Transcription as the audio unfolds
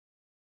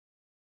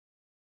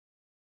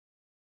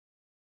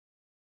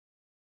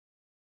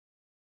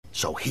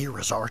So here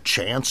is our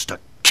chance to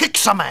kick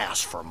some ass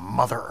for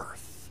Mother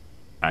Earth.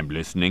 I'm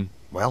listening.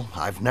 Well,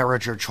 I've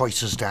narrowed your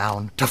choices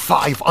down to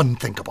 5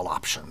 unthinkable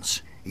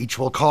options. Each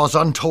will cause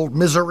untold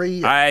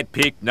misery. I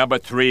picked number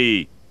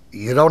 3.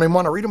 You don't even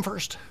want to read them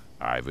first?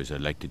 I was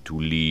elected to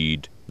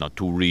lead, not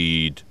to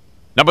read.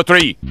 Number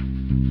 3.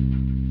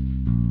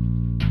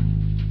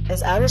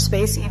 Is outer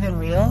space even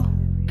real?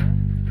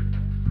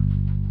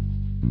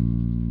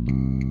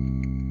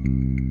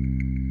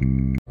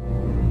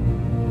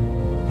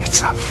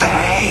 It's a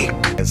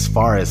fake! As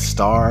far as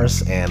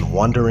stars and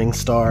wandering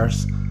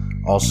stars,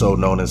 also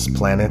known as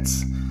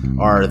planets,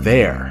 are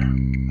there,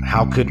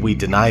 how could we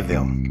deny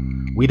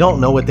them? We don't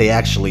know what they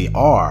actually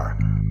are,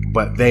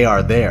 but they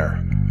are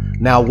there.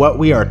 Now, what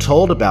we are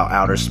told about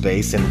outer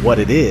space and what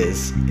it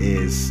is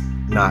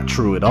not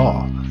true at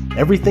all.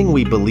 Everything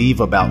we believe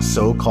about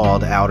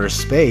so-called outer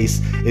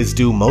space is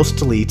due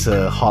mostly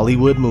to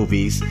Hollywood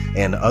movies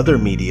and other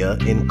media,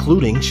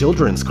 including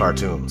children's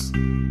cartoons.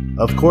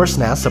 Of course,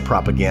 NASA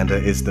propaganda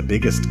is the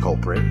biggest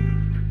culprit.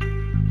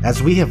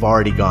 As we have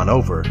already gone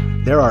over,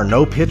 there are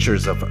no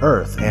pictures of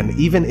Earth, and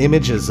even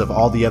images of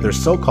all the other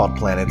so-called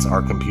planets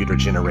are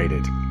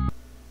computer-generated.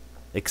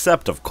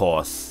 Except, of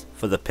course,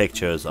 for the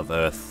pictures of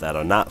Earth that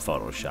are not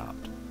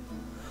photoshopped,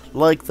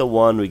 like the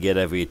one we get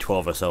every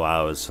 12 or so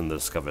hours from the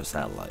Discover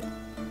satellite.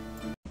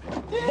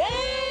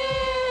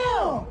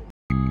 Damn!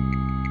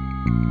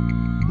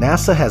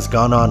 NASA has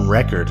gone on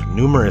record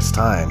numerous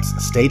times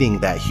stating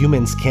that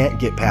humans can't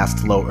get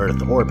past low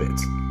Earth orbit.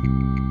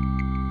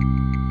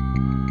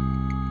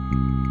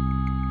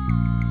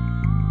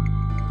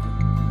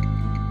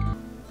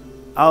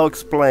 I'll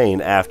explain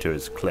after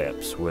his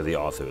clips where the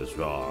author is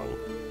wrong.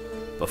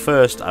 But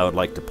first, I would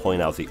like to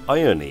point out the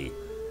irony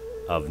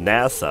of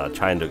NASA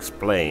trying to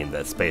explain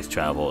that space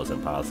travel is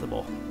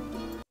impossible.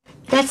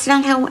 That's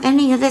not how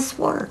any of this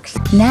works.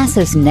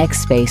 NASA's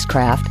next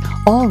spacecraft,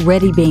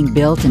 already being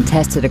built and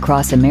tested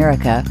across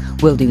America,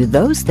 will do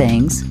those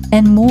things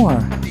and more.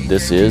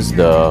 This is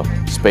the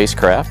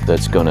spacecraft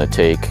that's going to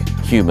take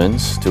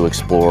humans to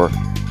explore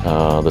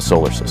the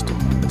solar system.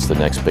 It's the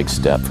next big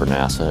step for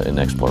NASA in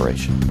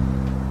exploration.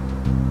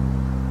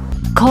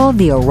 Called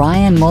the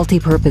Orion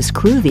Multipurpose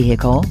Crew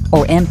Vehicle,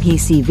 or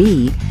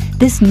MPCV,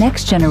 this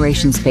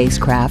next-generation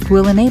spacecraft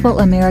will enable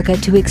America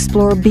to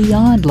explore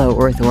beyond low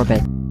Earth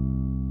orbit.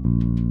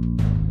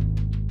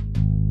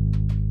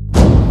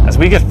 As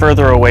we get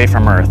further away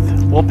from Earth,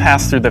 we'll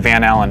pass through the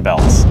Van Allen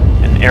belts,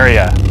 an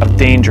area of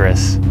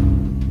dangerous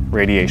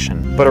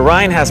radiation. But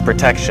Orion has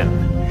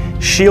protection.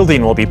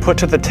 Shielding will be put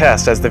to the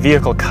test as the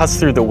vehicle cuts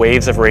through the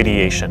waves of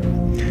radiation.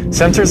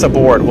 Sensors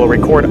aboard will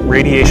record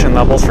radiation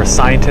levels for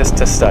scientists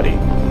to study.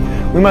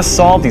 We must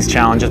solve these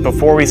challenges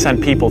before we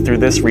send people through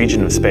this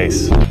region of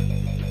space.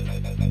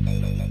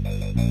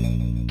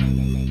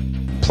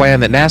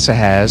 Plan that NASA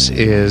has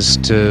is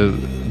to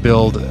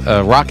build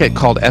a rocket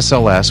called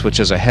SLS, which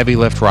is a heavy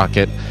lift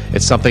rocket.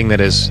 It's something that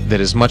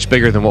is much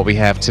bigger than what we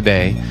have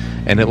today,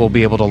 and it will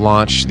be able to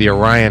launch the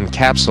Orion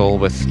capsule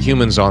with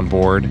humans on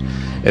board,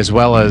 as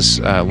well as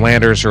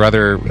landers or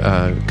other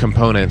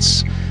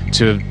components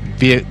to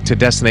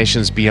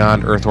destinations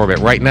beyond Earth orbit.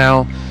 Right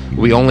now,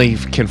 we only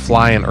can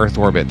fly in Earth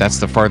orbit. That's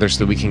the farthest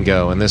that we can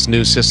go, and this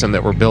new system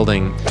that we're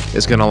building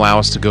is going to allow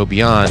us to go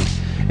beyond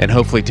and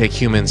hopefully take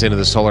humans into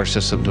the solar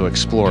system to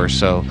explore.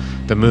 So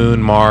the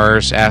moon,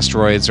 Mars,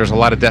 asteroids, there's a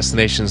lot of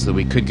destinations that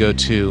we could go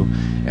to,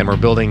 and we're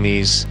building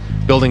these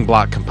building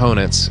block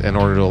components in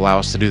order to allow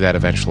us to do that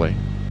eventually.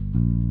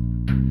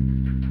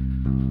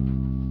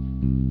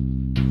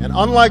 And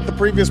unlike the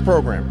previous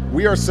program,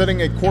 we are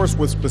setting a course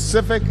with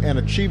specific and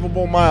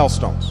achievable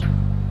milestones.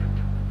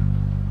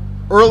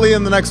 Early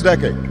in the next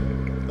decade,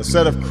 a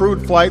set of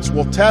crewed flights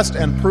will test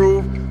and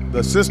prove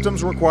the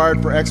systems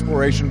required for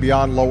exploration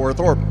beyond low Earth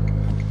orbit.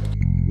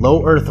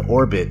 Low Earth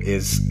orbit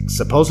is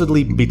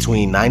supposedly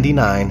between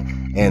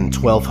 99 and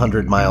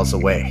 1,200 miles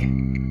away.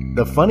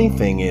 The funny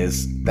thing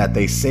is that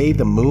they say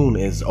the moon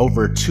is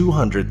over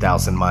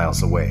 200,000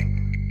 miles away.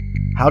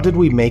 How did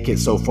we make it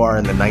so far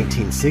in the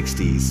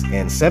 1960s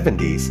and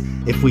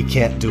 70s if we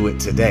can't do it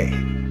today?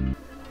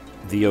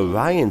 The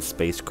Orion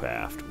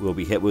spacecraft will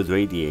be hit with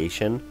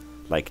radiation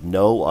like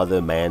no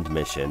other manned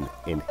mission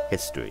in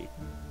history,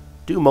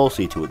 due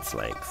mostly to its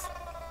length.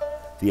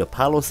 The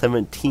Apollo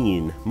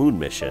 17 moon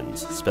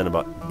missions spent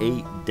about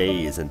 8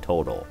 days in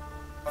total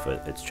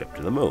for its trip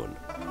to the moon.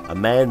 A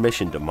manned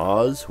mission to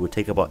Mars would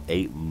take about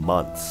 8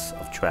 months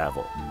of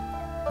travel,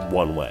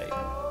 one way.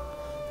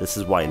 This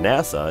is why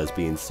NASA is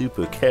being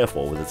super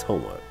careful with its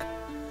homework.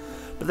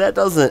 But that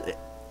doesn't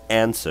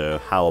answer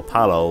how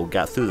Apollo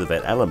got through the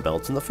Van Allen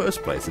belts in the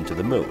first place into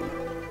the moon.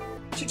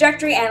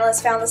 Trajectory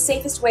analysts found the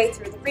safest way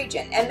through the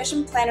region, and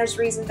mission planners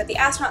reasoned that the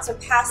astronauts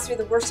would pass through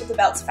the worst of the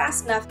belts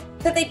fast enough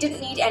that they didn't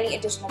need any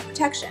additional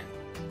protection.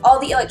 all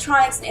the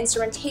electronics and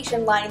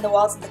instrumentation lining the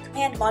walls of the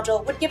command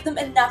module would give them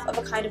enough of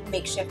a kind of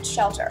makeshift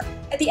shelter.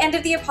 At the end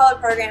of the Apollo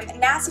program,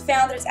 NASA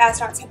found that its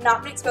astronauts had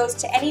not been exposed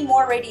to any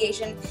more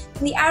radiation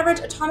than the average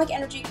Atomic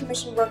Energy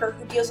Commission worker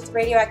who deals with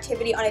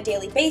radioactivity on a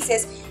daily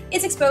basis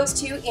is exposed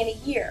to in a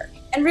year.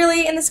 And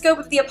really, in the scope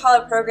of the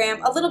Apollo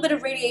program, a little bit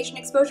of radiation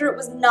exposure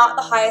was not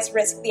the highest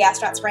risk the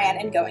astronauts ran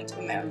in going to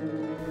the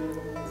moon.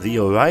 The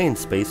Orion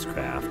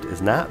spacecraft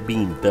is not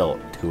being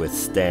built to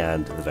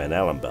withstand the Van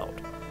Allen belt,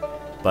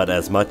 but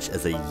as much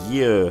as a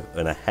year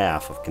and a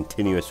half of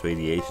continuous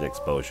radiation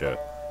exposure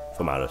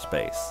from outer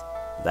space.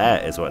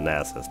 That is what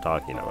NASA is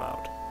talking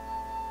about.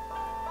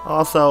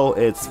 Also,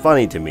 it's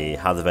funny to me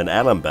how the Van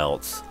Allen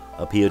belts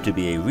appear to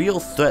be a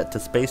real threat to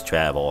space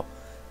travel,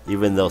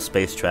 even though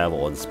space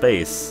travel in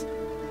space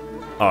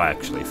are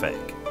actually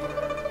fake.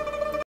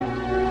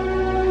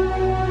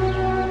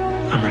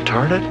 I'm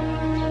retarded?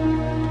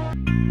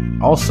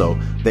 Also,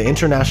 the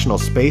International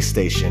Space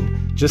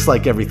Station, just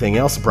like everything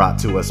else brought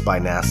to us by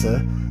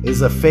NASA,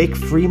 is a fake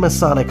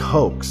Freemasonic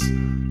hoax,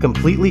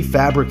 completely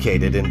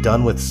fabricated and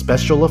done with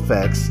special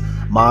effects,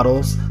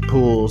 models,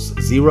 pools,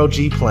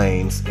 zero-G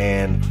planes,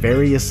 and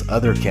various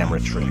other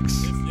camera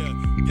tricks.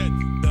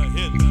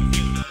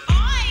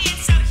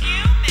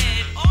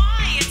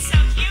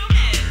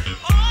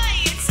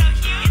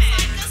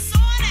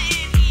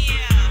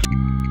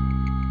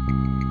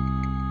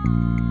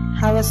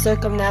 How is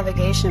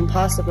circumnavigation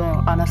possible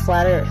on a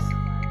flat Earth?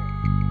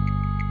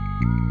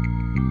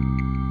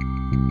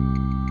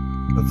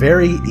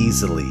 Very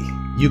easily.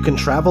 You can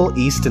travel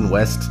east and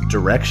west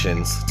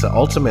directions to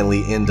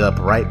ultimately end up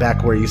right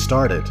back where you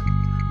started.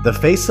 The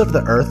face of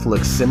the Earth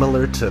looks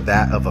similar to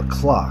that of a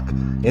clock.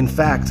 In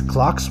fact,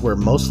 clocks were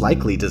most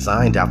likely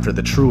designed after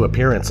the true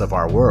appearance of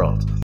our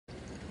world.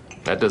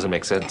 That doesn't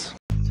make sense.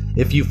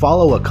 If you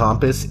follow a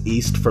compass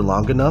east for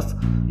long enough,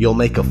 you'll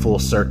make a full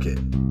circuit.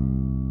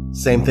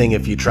 Same thing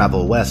if you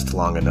travel west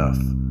long enough.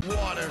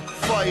 Water,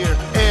 fire,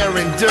 air,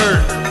 and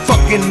dirt.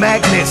 Fucking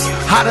magnets,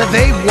 how do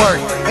they work?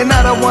 And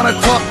I don't want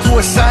to talk to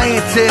a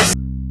scientist.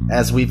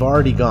 As we've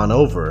already gone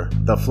over,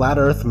 the flat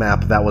Earth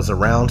map that was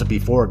around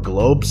before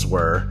globes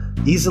were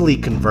easily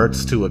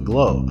converts to a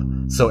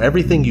globe. So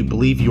everything you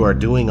believe you are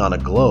doing on a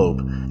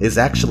globe is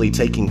actually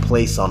taking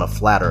place on a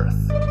flat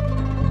Earth.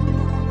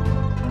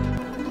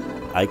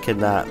 I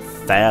cannot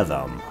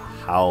fathom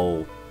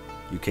how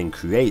you can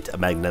create a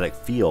magnetic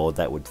field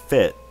that would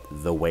fit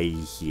the way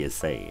he is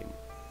saying.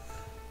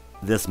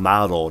 This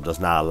model does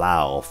not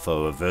allow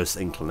for reverse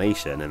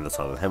inclination in the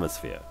southern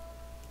hemisphere.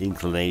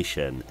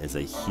 Inclination is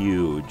a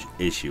huge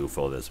issue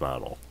for this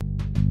model.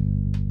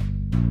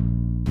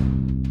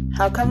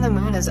 How come the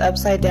moon is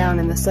upside down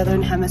in the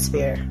southern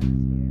hemisphere?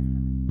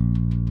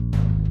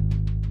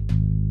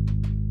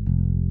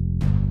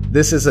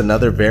 This is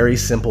another very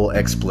simple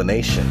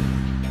explanation.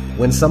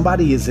 When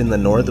somebody is in the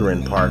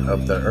northern part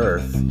of the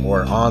Earth,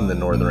 or on the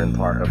northern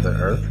part of the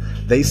Earth,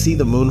 they see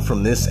the moon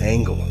from this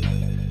angle.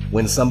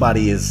 When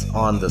somebody is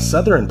on the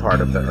southern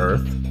part of the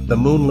Earth, the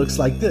moon looks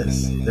like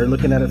this. They're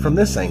looking at it from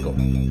this angle.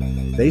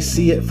 They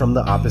see it from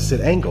the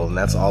opposite angle, and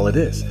that's all it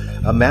is.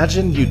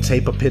 Imagine you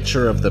tape a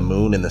picture of the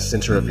moon in the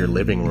center of your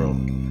living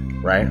room,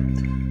 right?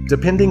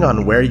 Depending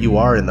on where you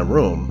are in the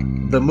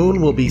room, the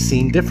moon will be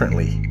seen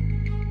differently.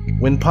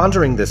 When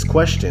pondering this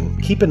question,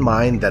 keep in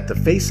mind that the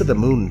face of the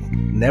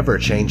moon never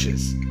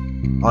changes.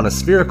 On a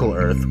spherical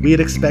Earth, we'd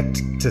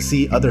expect to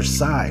see other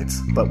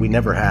sides, but we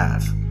never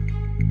have.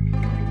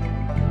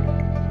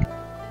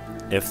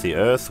 If the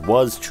Earth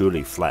was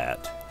truly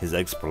flat, his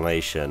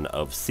explanation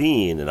of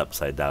seeing an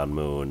upside-down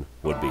moon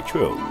would be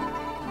true.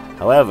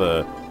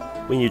 However,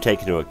 when you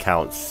take into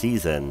account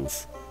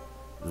seasons,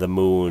 the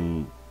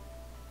moon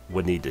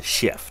would need to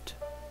shift,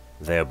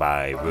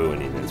 thereby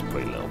ruining his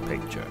pretty little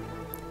picture.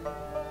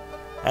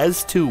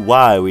 As to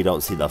why we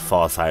don't see the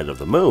far side of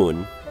the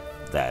moon,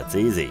 that's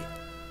easy.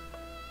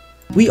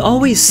 We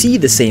always see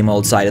the same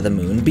old side of the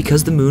moon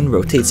because the moon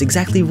rotates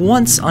exactly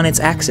once on its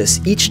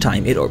axis each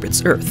time it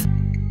orbits Earth.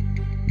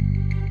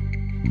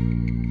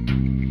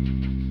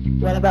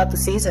 What about the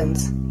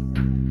seasons?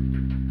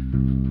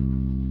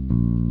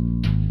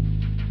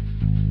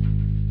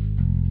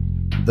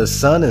 The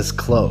sun is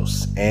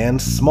close and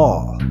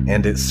small,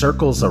 and it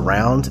circles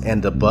around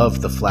and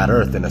above the flat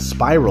Earth in a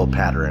spiral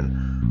pattern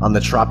on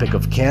the Tropic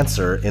of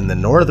Cancer in the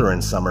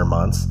northern summer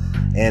months,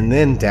 and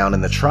then down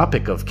in the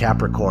Tropic of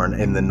Capricorn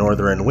in the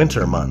northern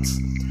winter months.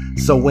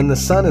 So when the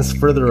sun is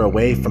further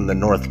away from the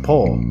North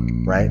Pole,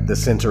 right, the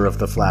center of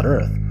the flat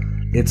Earth,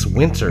 it's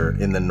winter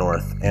in the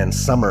north and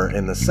summer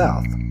in the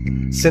south.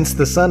 Since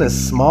the sun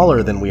is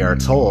smaller than we are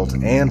told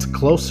and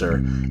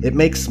closer, it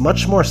makes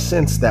much more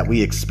sense that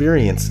we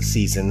experience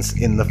seasons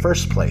in the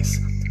first place.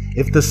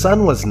 If the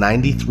sun was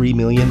 93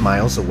 million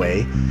miles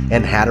away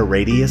and had a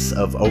radius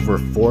of over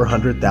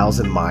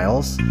 400,000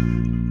 miles,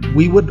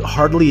 we would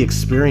hardly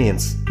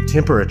experience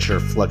temperature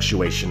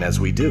fluctuation as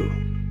we do.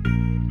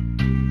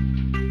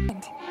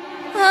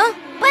 Huh?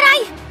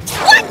 What?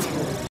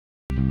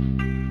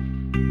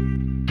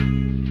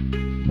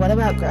 What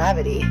about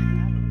gravity?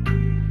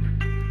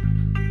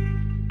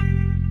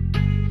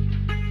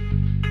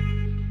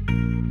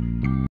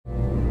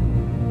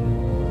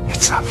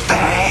 It's a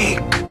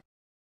fake.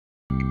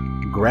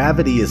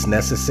 Gravity is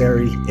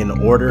necessary in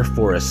order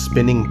for a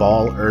spinning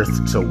ball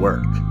Earth to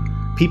work.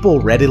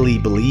 People readily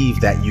believe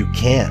that you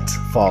can't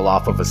fall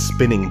off of a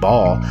spinning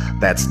ball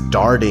that's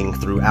darting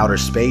through outer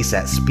space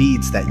at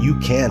speeds that you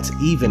can't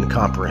even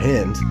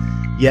comprehend,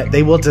 yet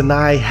they will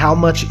deny how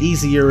much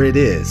easier it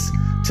is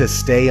to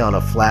stay on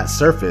a flat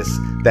surface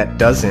that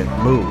doesn't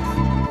move.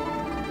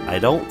 I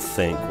don't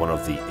think one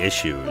of the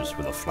issues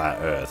with a flat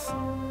Earth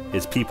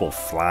is people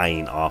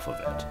flying off of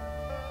it.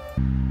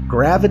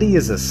 Gravity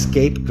is a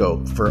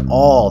scapegoat for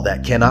all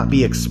that cannot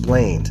be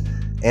explained,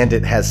 and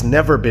it has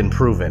never been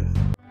proven.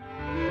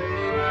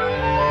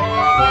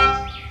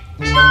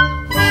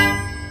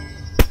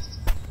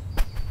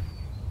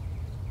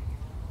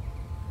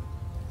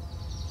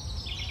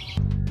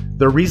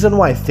 The reason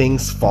why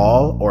things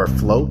fall or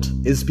float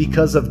is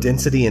because of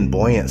density and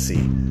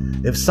buoyancy.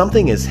 If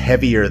something is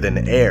heavier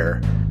than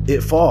air,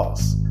 it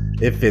falls.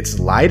 If it's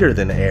lighter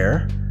than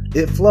air,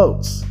 it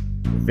floats.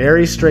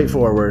 Very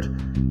straightforward.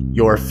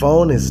 Your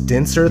phone is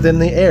denser than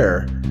the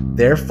air,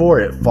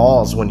 therefore it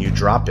falls when you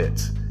drop it.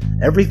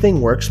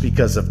 Everything works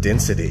because of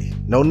density.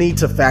 No need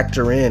to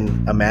factor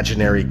in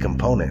imaginary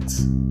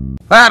components.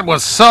 That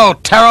was so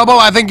terrible,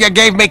 I think you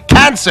gave me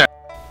cancer!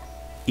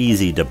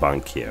 Easy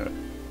debunk here.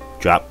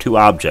 Drop two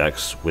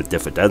objects with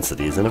different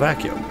densities in a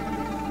vacuum.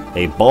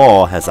 A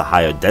ball has a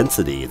higher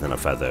density than a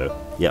feather,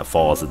 yet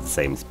falls at the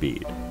same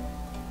speed.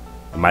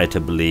 Am I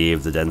to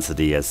believe the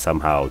density has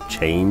somehow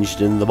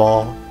changed in the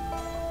ball?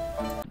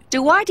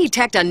 Do I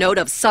detect a note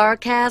of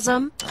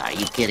sarcasm? Are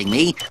you kidding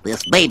me?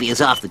 This baby is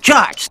off the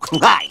charts.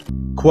 Right.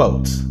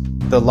 Quote,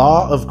 "The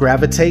law of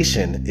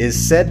gravitation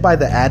is said by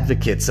the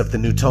advocates of the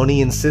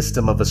Newtonian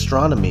system of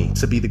astronomy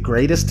to be the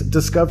greatest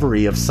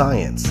discovery of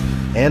science,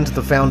 and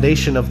the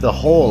foundation of the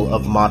whole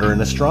of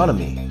modern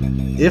astronomy.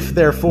 If,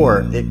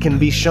 therefore, it can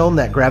be shown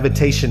that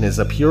gravitation is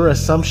a pure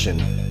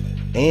assumption,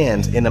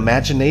 and an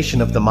imagination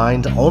of the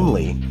mind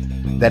only,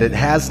 that it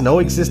has no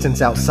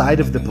existence outside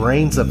of the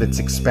brains of its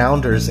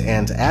expounders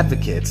and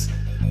advocates,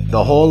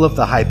 the whole of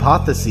the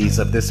hypotheses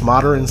of this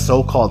modern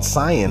so-called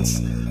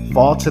science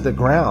fall to the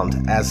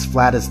ground as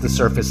flat as the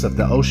surface of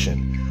the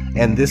ocean.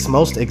 And this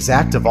most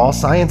exact of all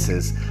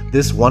sciences,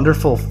 this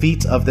wonderful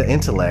feat of the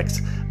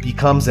intellect,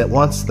 becomes at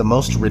once the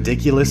most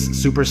ridiculous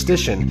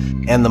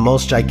superstition and the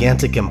most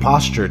gigantic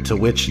imposture to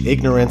which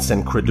ignorance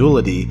and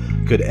credulity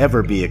could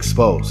ever be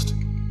exposed."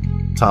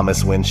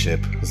 Thomas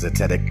Winship,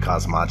 Zetetic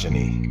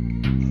Cosmogony.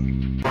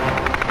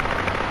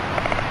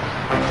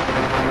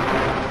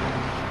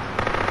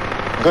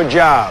 Good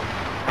job.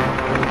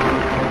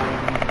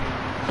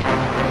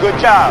 Good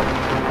job.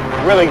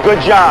 Really good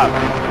job.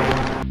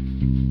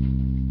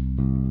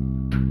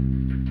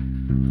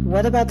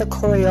 What about the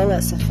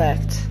Coriolis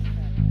effect?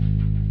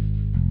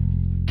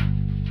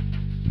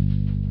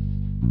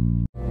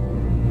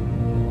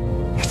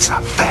 It's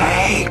a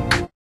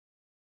fake.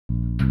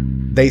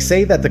 They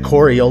say that the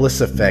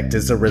Coriolis effect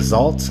is a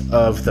result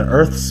of the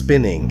Earth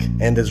spinning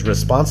and is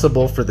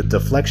responsible for the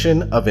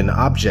deflection of an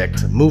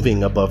object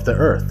moving above the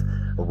Earth,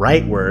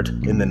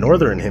 rightward in the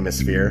northern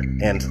hemisphere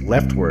and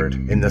leftward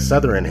in the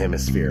southern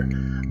hemisphere.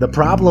 The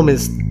problem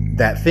is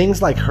that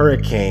things like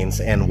hurricanes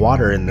and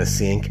water in the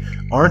sink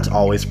aren't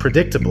always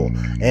predictable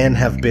and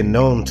have been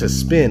known to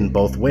spin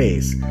both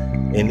ways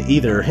in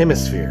either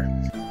hemisphere.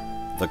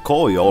 The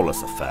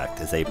Coriolis effect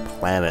is a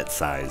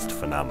planet-sized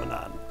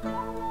phenomenon.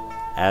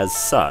 As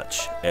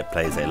such, it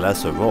plays a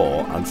lesser role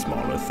on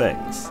smaller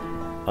things.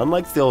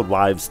 Unlike the old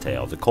wives'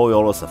 tale, the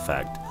Coriolis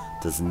effect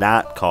does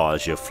not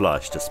cause your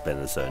flush to spin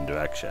a certain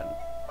direction.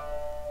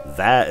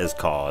 That is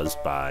caused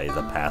by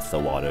the path the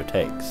water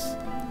takes.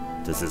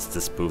 Does this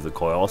disprove the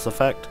Coriolis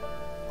effect?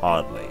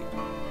 Hardly.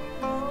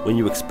 When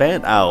you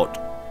expand out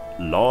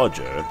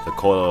larger,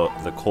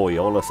 the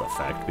Coriolis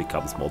effect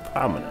becomes more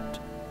prominent.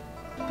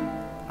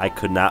 I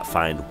could not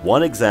find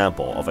one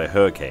example of a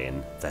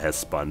hurricane that has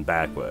spun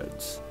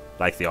backwards,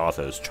 like the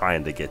author is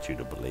trying to get you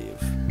to believe.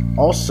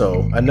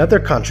 Also, another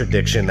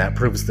contradiction that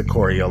proves the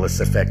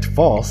Coriolis effect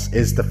false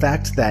is the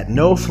fact that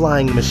no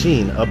flying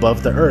machine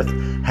above the Earth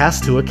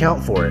has to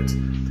account for it.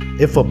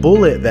 If a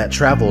bullet that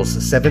travels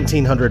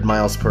 1,700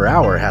 miles per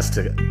hour has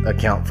to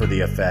account for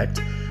the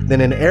effect, then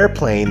an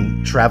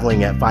airplane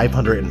traveling at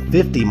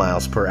 550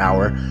 miles per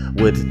hour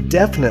would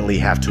definitely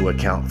have to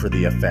account for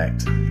the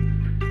effect.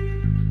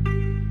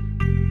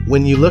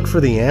 When you look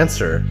for the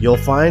answer, you'll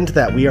find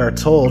that we are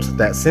told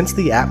that since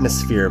the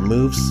atmosphere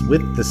moves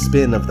with the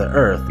spin of the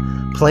Earth,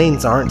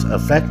 planes aren't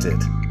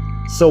affected.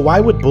 So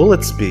why would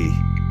bullets be?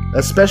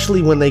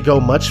 Especially when they go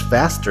much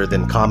faster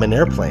than common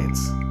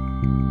airplanes.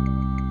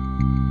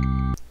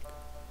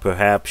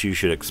 Perhaps you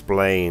should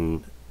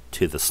explain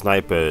to the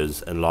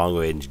snipers and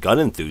long-range gun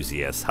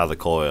enthusiasts how the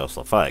Coriolis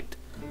effect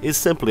is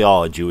simply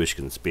all a Jewish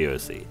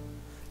conspiracy.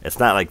 It's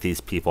not like these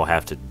people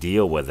have to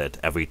deal with it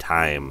every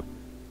time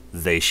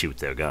they shoot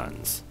their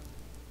guns.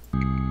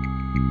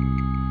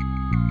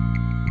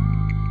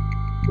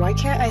 Why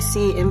can't I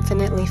see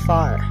infinitely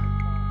far?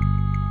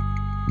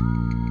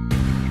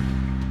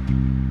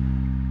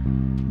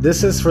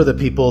 This is for the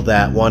people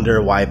that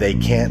wonder why they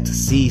can't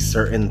see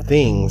certain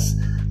things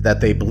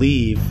that they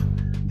believe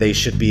they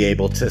should be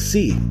able to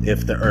see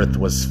if the Earth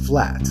was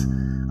flat.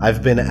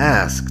 I've been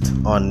asked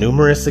on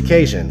numerous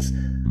occasions,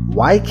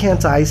 why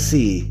can't I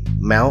see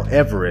Mount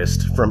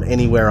Everest from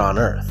anywhere on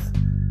Earth?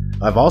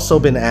 I've also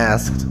been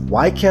asked,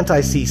 why can't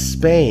I see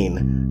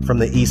Spain from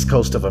the east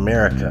coast of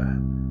America?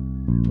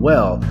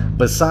 Well,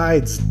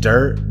 besides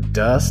dirt,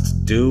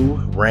 dust, dew,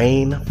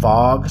 rain,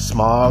 fog,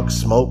 smog,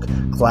 smoke,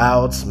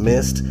 clouds,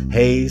 mist,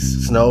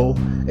 haze, snow,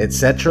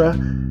 etc.,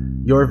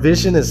 your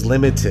vision is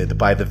limited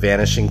by the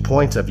vanishing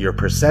point of your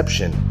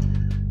perception.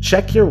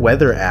 Check your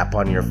weather app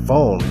on your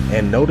phone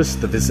and notice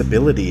the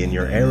visibility in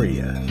your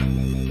area.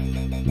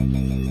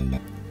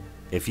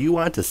 If you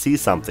want to see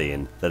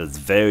something that is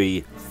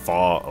very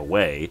far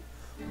away,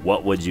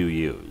 what would you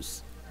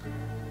use?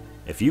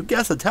 If you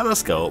guess a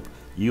telescope,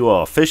 you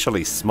are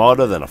officially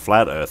smarter than a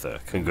flat earther.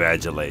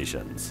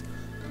 Congratulations.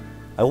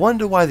 I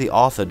wonder why the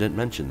author didn't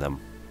mention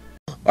them.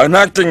 I'm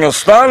acting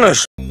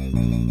astonished.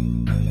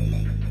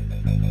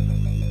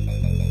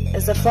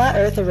 Is the flat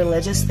earth a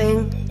religious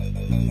thing?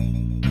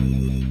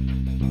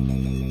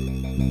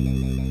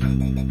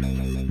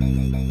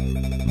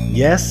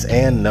 Yes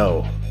and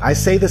no. I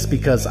say this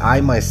because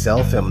I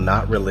myself am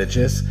not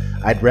religious.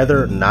 I'd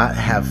rather not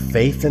have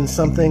faith in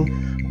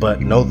something,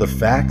 but know the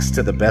facts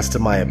to the best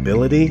of my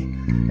ability.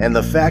 And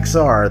the facts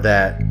are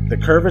that the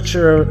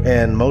curvature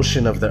and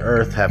motion of the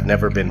earth have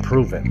never been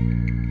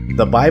proven.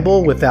 The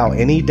Bible, without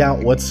any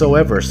doubt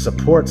whatsoever,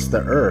 supports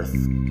the earth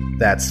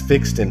that's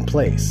fixed in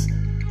place.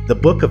 The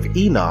Book of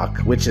Enoch,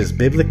 which is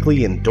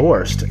biblically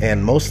endorsed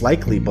and most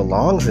likely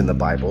belongs in the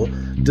Bible,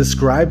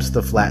 describes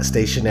the flat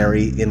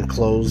stationary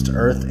enclosed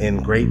earth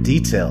in great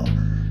detail.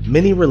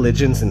 Many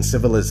religions and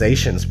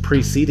civilizations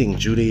preceding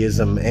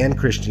Judaism and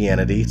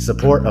Christianity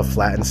support a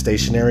flat and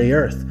stationary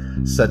earth,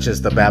 such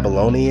as the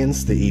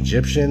Babylonians, the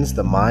Egyptians,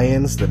 the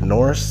Mayans, the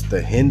Norse,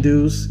 the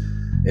Hindus,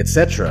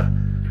 etc.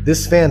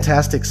 This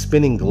fantastic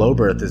spinning globe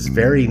earth is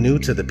very new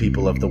to the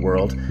people of the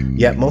world,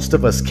 yet most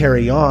of us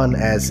carry on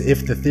as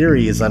if the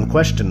theory is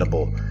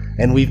unquestionable,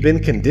 and we've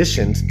been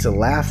conditioned to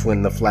laugh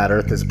when the flat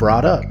earth is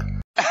brought up.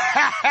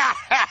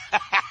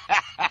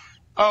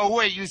 Oh,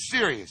 wait, you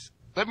serious?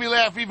 Let me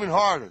laugh even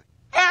harder.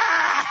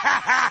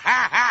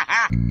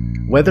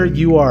 Whether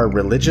you are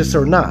religious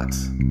or not,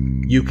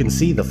 you can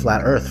see the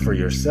flat earth for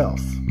yourself.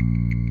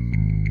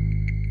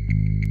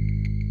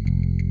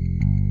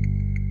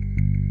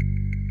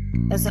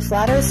 Is the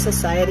Flat Earth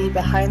Society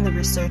behind the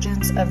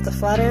resurgence of the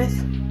flat earth?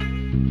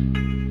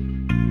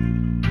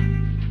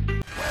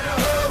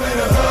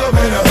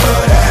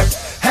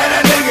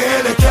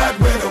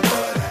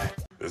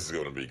 This is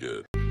gonna be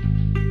good.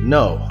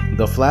 No,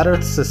 the Flat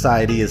Earth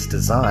Society is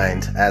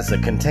designed as a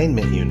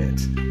containment unit.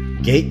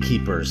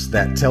 Gatekeepers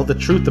that tell the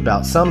truth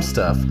about some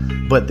stuff,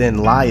 but then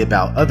lie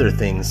about other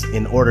things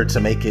in order to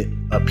make it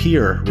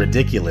appear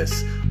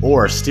ridiculous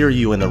or steer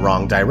you in the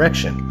wrong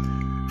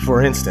direction.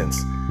 For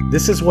instance,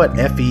 this is what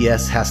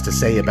FES has to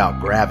say about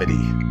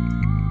gravity.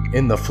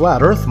 In the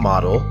Flat Earth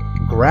model,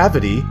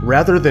 gravity,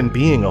 rather than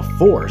being a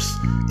force,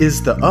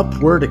 is the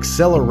upward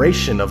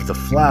acceleration of the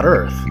flat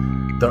Earth.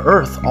 The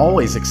Earth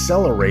always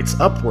accelerates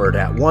upward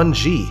at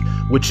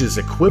 1g, which is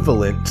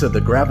equivalent to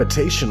the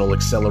gravitational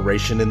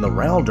acceleration in the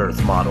round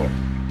Earth model.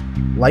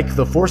 Like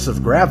the force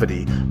of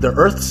gravity, the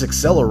Earth's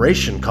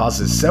acceleration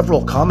causes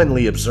several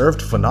commonly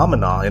observed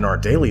phenomena in our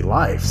daily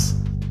lives.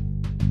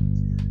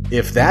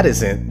 If that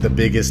isn't the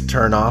biggest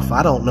turnoff,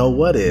 I don't know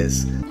what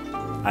is.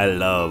 I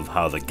love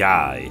how the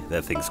guy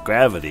that thinks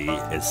gravity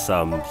is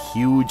some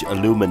huge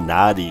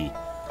Illuminati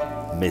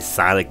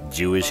Masonic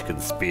Jewish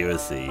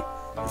conspiracy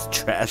is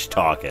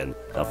trash-talking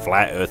the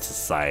Flat Earth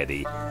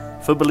Society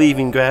for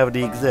believing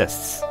gravity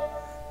exists.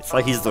 It's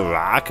like he's The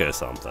Rock or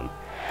something.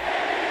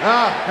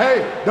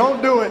 Hey,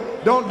 don't do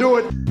it. Don't do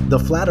it. The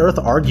Flat Earth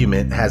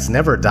argument has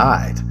never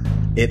died.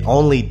 It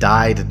only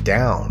died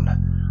down.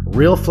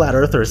 Real Flat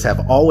Earthers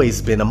have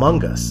always been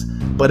among us,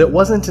 but it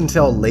wasn't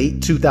until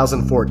late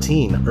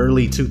 2014,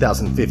 early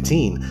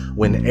 2015,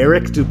 when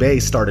Eric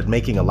Dubay started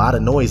making a lot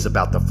of noise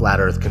about the Flat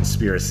Earth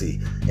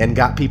conspiracy and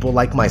got people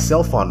like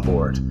myself on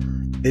board.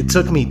 It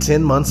took me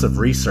 10 months of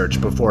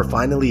research before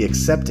finally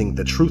accepting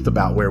the truth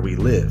about where we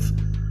live.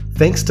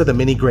 Thanks to the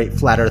many great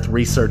Flat Earth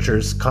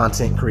researchers,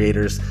 content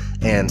creators,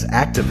 and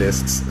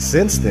activists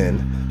since then,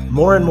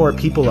 more and more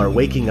people are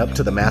waking up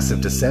to the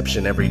massive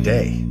deception every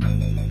day.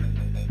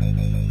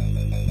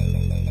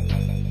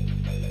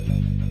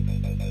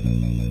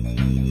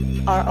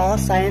 Are all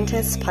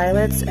scientists,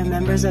 pilots, and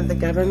members of the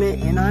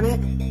government in on it?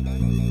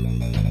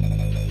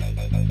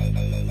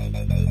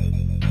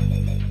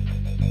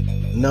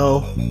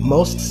 No,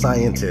 most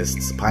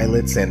scientists,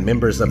 pilots, and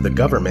members of the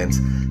government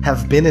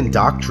have been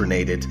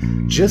indoctrinated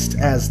just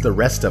as the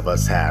rest of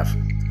us have.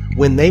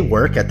 When they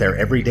work at their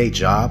everyday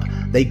job,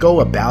 they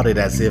go about it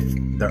as if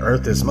the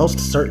Earth is most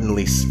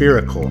certainly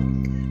spherical.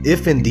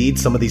 If indeed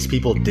some of these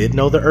people did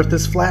know the Earth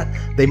is flat,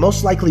 they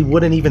most likely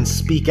wouldn't even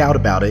speak out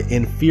about it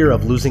in fear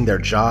of losing their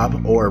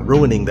job or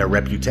ruining their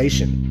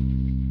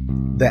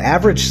reputation. The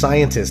average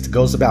scientist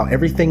goes about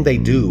everything they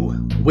do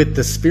with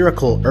the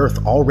spherical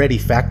Earth already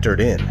factored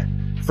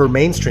in. For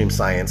mainstream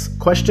science,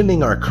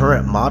 questioning our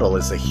current model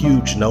is a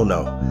huge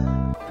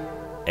no-no.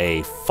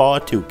 A far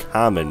too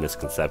common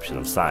misconception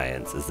of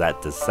science is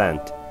that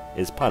dissent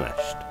is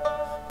punished.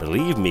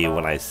 Believe me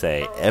when I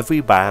say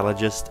every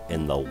biologist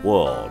in the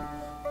world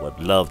would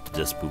love to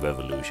disprove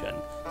evolution,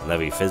 and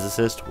every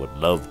physicist would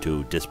love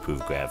to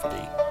disprove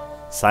gravity.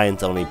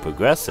 Science only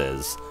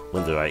progresses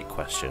when the right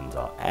questions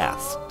are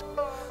asked.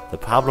 The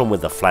problem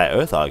with the flat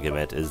Earth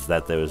argument is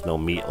that there is no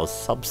meat or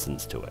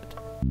substance to it.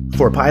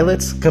 For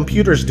pilots,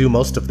 computers do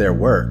most of their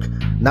work,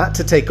 not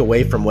to take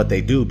away from what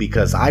they do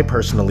because I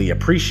personally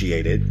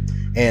appreciate it,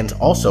 and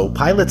also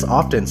pilots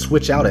often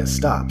switch out at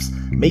stops,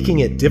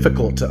 making it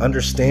difficult to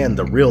understand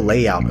the real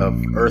layout of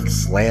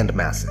Earth's land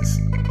masses.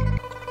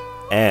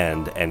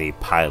 And any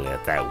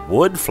pilot that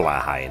would fly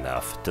high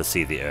enough to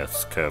see the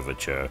Earth's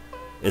curvature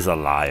is a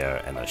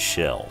liar and a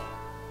shill.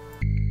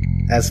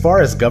 As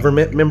far as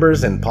government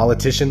members and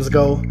politicians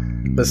go,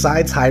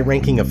 besides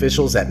high-ranking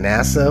officials at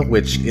NASA,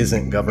 which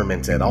isn't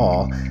government at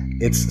all,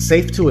 it's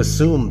safe to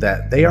assume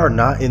that they are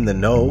not in the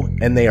know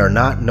and they are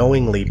not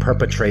knowingly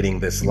perpetrating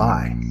this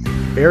lie.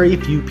 Very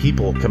few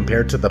people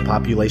compared to the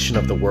population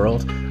of the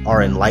world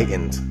are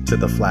enlightened to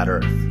the flat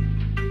Earth.